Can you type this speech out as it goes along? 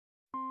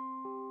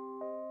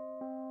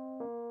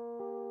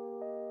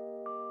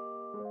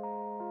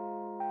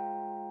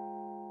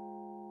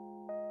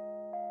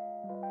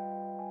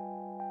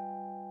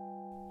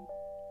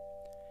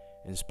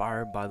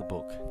inspired by the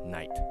book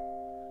Night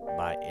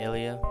by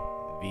Elie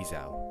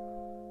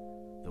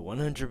Wiesel. The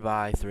 100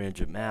 by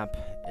 300 map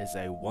is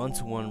a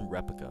one-to-one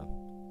replica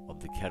of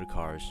the cattle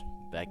cars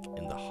back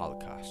in the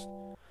Holocaust.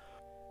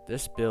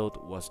 This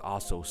build was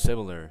also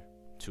similar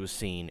to a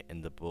scene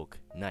in the book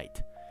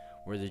Night,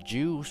 where the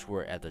Jews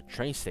were at the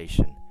train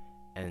station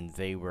and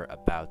they were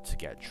about to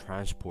get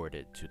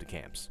transported to the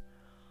camps.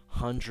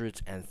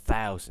 Hundreds and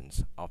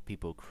thousands of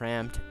people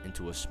crammed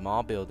into a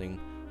small building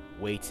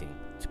waiting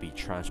to be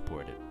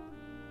transported.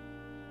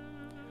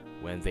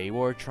 When they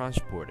were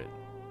transported,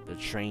 the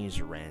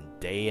trains ran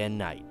day and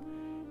night,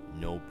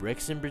 no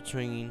breaks in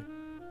between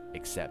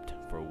except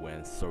for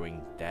when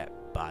throwing dead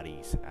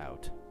bodies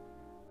out.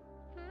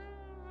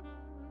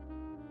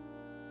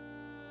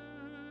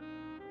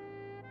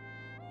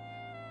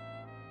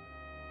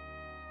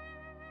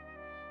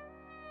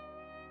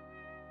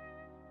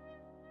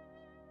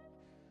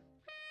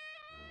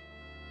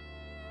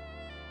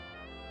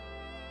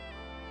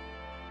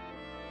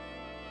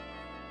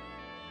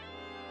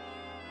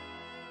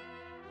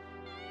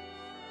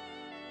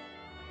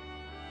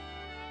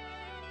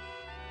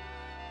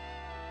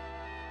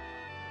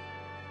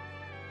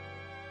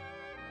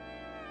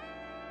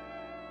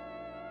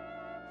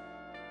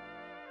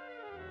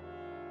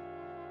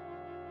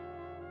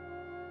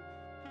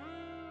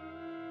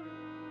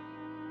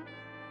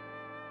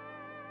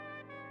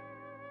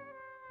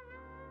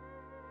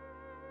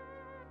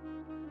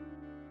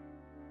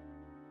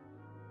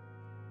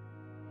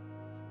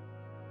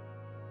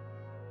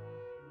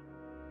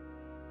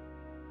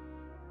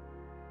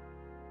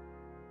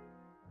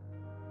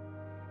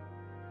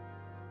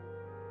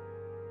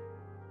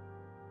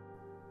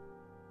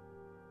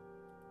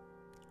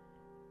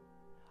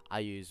 I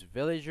used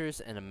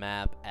villagers and a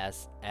map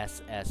as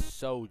SS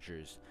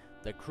soldiers.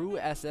 The crew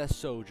SS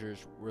soldiers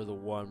were the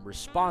one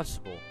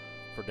responsible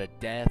for the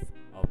death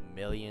of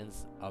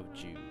millions of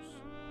Jews.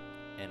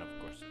 And of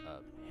course,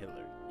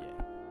 Hitler,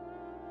 yeah.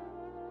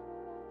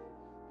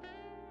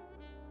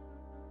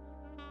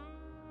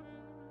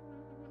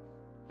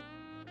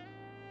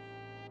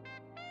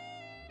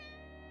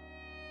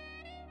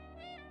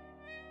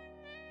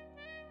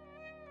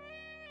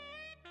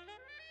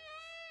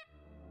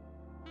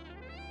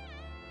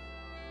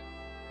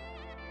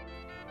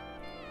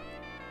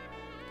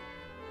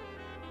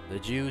 The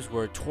Jews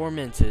were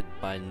tormented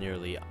by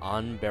nearly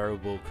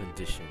unbearable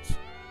conditions.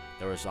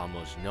 There was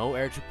almost no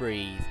air to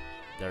breathe,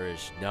 there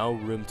is no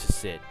room to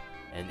sit,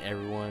 and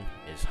everyone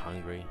is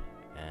hungry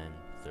and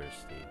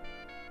thirsty.